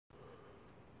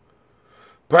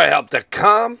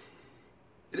PrideHelp.com.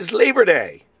 It is Labor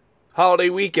Day, holiday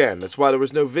weekend. That's why there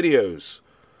was no videos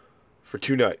for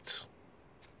 2 nights.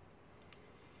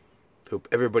 Hope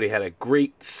everybody had a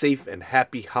great, safe, and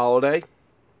happy holiday.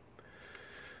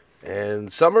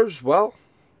 And summer's, well,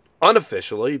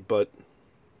 unofficially, but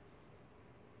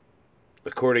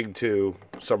according to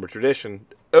summer tradition,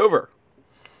 over.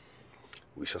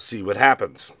 We shall see what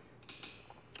happens.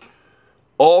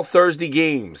 All Thursday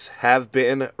games have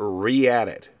been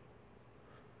re-added.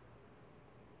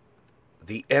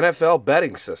 The NFL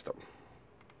betting system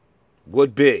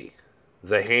would be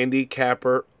the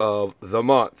handicapper of the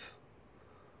month.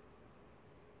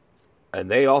 And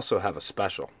they also have a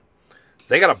special.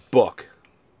 They got a book.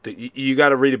 You got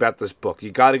to read about this book.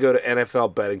 You got to go to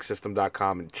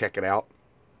NFLBettingSystem.com and check it out.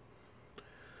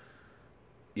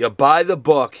 You buy the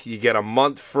book, you get a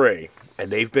month free,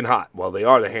 and they've been hot. Well, they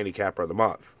are the handicapper of the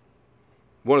month.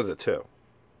 One of the two.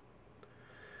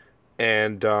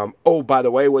 And, oh, by the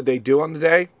way, what they do on the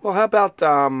day? Well, how about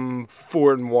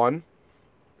 4-1?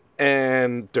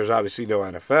 And there's obviously no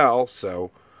NFL,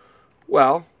 so,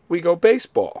 well, we go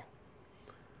baseball.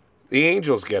 The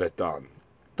Angels get it done.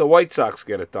 The White Sox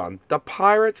get it done. The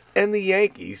Pirates and the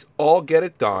Yankees all get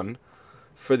it done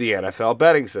for the NFL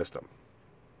betting system.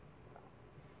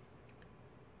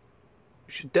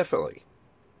 You should definitely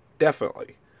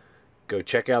go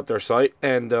check out their site.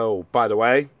 And, oh, by the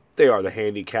way, they are the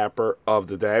handicapper of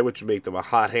the day, which would make them a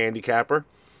hot handicapper.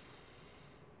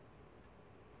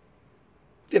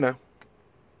 You know.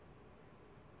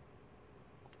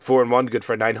 4-1, good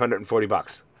for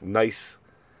 $940.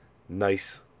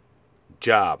 Nice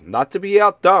job. Not to be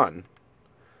outdone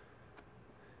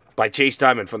by Chase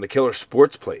Diamond from the Killer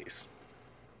Sports Plays,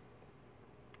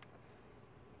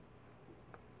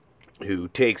 who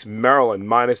takes Maryland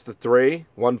minus the 3,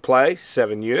 1 play,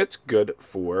 7 units, good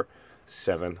for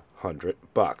 $700.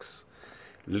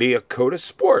 Leokota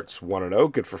Sports,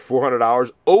 1-0, good for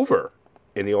 $400 over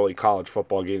in the only college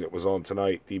football game that was on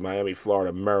tonight, the Miami,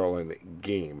 Florida, Maryland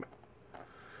game.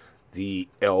 The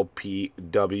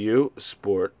LPW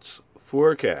Sports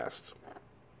Forecast,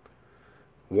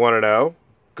 1-0,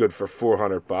 good for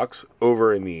 $400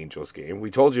 over in the Angels game.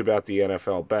 We told you about the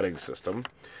NFL betting system.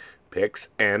 Picks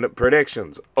and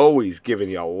predictions. Always giving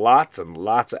you lots and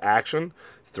lots of action.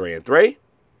 3-3.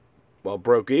 Well,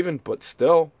 broke even, but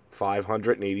still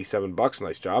 $587.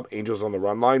 Nice job. Angels on the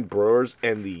run line. Brewers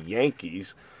and the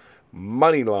Yankees.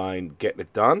 Money line getting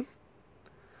it done.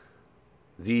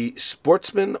 The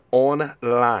Sportsman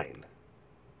Online.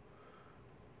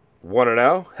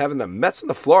 1-0. Having the Mets and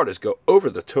the Floridas go over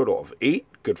the total of 8.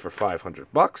 Good for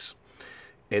 $500.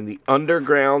 And the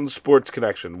Underground Sports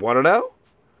Connection. 1-0.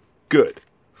 Good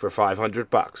for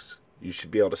 $500. You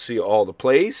should be able to see all the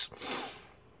plays.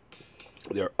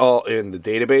 They're all in the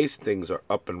database. Things are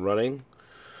up and running,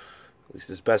 at least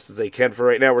as best as they can for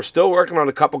right now. We're still working on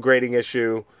a couple grading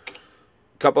issue.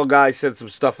 A couple of guys said some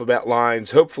stuff about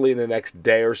lines. Hopefully in the next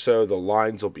day or so, the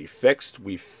lines will be fixed.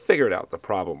 We figured out the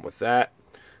problem with that.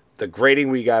 The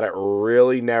grading, we got it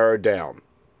really narrowed down.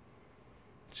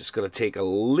 Just going to take a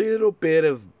little bit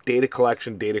of data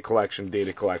collection.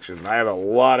 I have a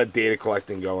lot of data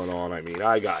collecting going on. I mean,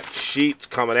 I got sheets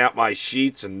coming out my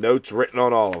sheets and notes written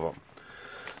on all of them.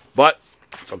 But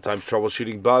sometimes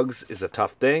troubleshooting bugs is a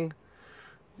tough thing.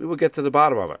 We will get to the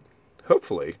bottom of it.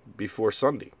 Hopefully before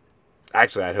Sunday.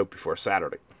 Actually, I'd hope before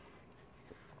Saturday.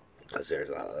 Because there's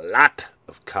a lot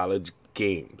of college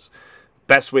games.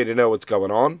 Best way to know what's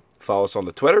going on, follow us on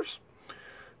the Twitters.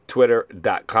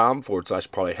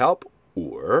 Twitter.com/ParlayHelp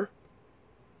or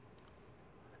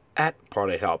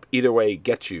 @ParlayHelp. Either way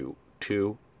gets you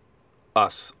to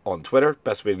us on Twitter.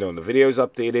 Best way to know when the video is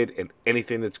updated and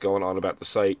anything that's going on about the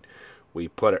site. We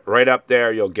put it right up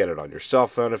there. You'll get it on your cell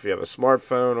phone if you have a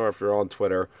smartphone, or if you're on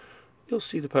Twitter, you'll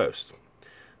see the post.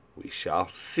 We shall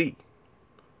see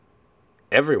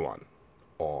everyone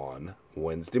on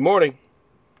Wednesday morning.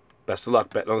 Best of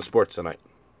luck betting on the sports tonight.